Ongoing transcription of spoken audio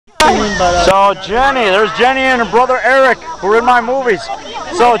So Jenny, there's Jenny and her brother Eric who were in my movies.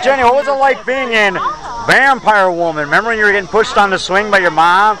 So Jenny, what was it like being in Vampire Woman? Remember when you were getting pushed on the swing by your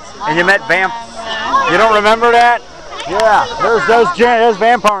mom and you met You don't remember that? Yeah, there's Jenny, there's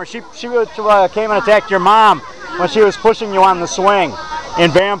Vampire. She came and attacked your mom when she was pushing you on the swing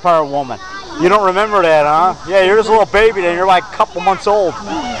in Vampire Woman. You don't remember that, huh? Yeah, you're just a little baby then. You're like a couple months old.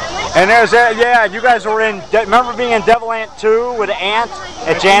 And there's that, yeah, you guys were in, remember being in Devil Ant 2 with the ant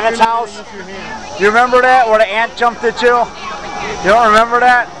at Janet's house? You remember that, where the ant jumped at you? You don't remember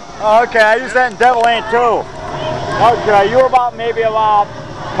that? Oh, okay, I used that in Devil Ant 2. Okay, you were maybe about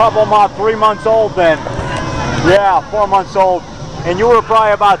 3 months old then. Yeah, 4 months old. And you were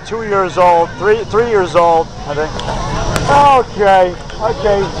probably about 2 years old, 3 years old, I think. Okay,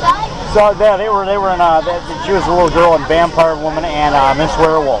 okay. So yeah, they were in, she was a little girl in Vampire Woman and Miss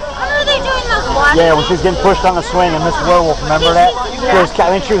Werewolf. What are they doing those watches? Yeah, when she was getting pushed on the swing and Miss Werewolf, remember that? I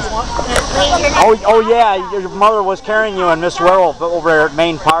think she was, oh yeah, your mother was carrying you in Miss Werewolf over there at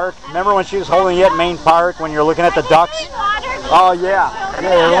Main Park. Remember when she was holding you at Main Park when you were looking at the ducks? Oh yeah,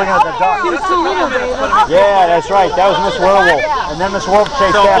 yeah, you were looking at the ducks. Yeah, that's right, that was Miss Werewolf. And then Miss Werewolf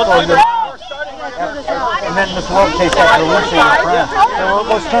chased after you. And then Miss Werewolf chased after Lucy, your friend. So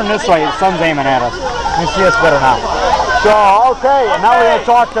let's turn this way, the sun's aiming at us. You can see us better now. So, okay, and now we're going to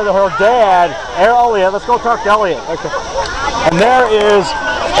talk to her dad, Elliot. Let's go talk to Elliot. Okay. And there is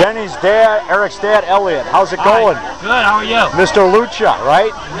Jenny's dad, Eric's dad, Elliot. How's it going? Hi. Good, how are you? Mr. Lucha,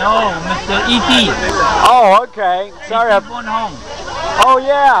 right? No, Mr. E.T. Oh, okay. Sorry. Going home. Oh,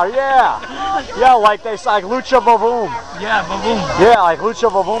 yeah, yeah. Yeah, like Lucha Vavoom. Yeah, Vavoom. Yeah, like Lucha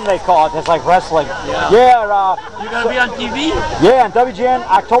Vavoom they call it. It's like wrestling. Yeah. Yeah. You're going to be on TV? Yeah, on WGN,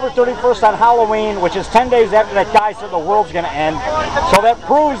 October 31st on Halloween, which is 10 days after that guy said the world's going to end. So that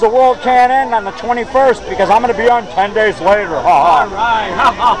proves the world can't end on the 21st because I'm going to be on 10 days later. All right.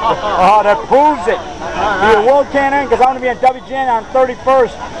 That proves it. Right. The world can't end because I'm going to be on WGN on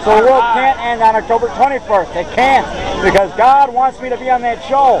 31st. So the world can't end on October 21st. It can't because God wants me to be on that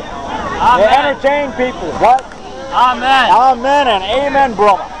show. Amen. To entertain people. What? Amen. Amen and amen,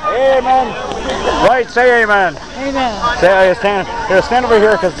 brother. Amen. Right, say amen. Amen. Say, stand over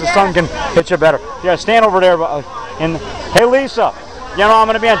here because the sun can hit you better. Yeah, stand over there. Hey, Lisa, you know I'm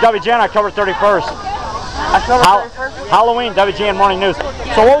going to be on WGN October 31st. October 31st? Halloween, WGN Morning News.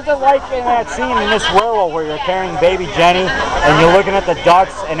 So what was it like in that scene in Miss Werewolf where you're carrying baby Jenny and you're looking at the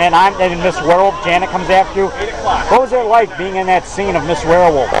ducks and then in Miss Werewolf, Janet comes after you? What was it like being in that scene of Miss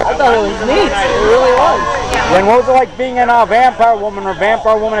Werewolf? I thought it was neat. It really was. And what was it like being in a Vampire Woman where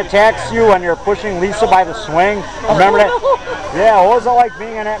Vampire Woman attacks you and you're pushing Lisa by the swing? Remember that? Yeah, what was it like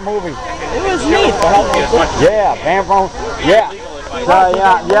being in that movie? It was neat. Yeah, Vampire. Yeah.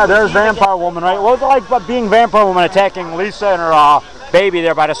 Yeah, there's Vampire Woman, right? What was it like being Vampire Woman attacking Lisa and her baby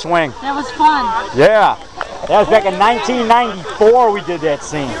there by the swing? That was fun. Yeah. That was back in 1994 we did that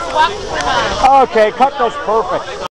scene. Okay, cut those perfect.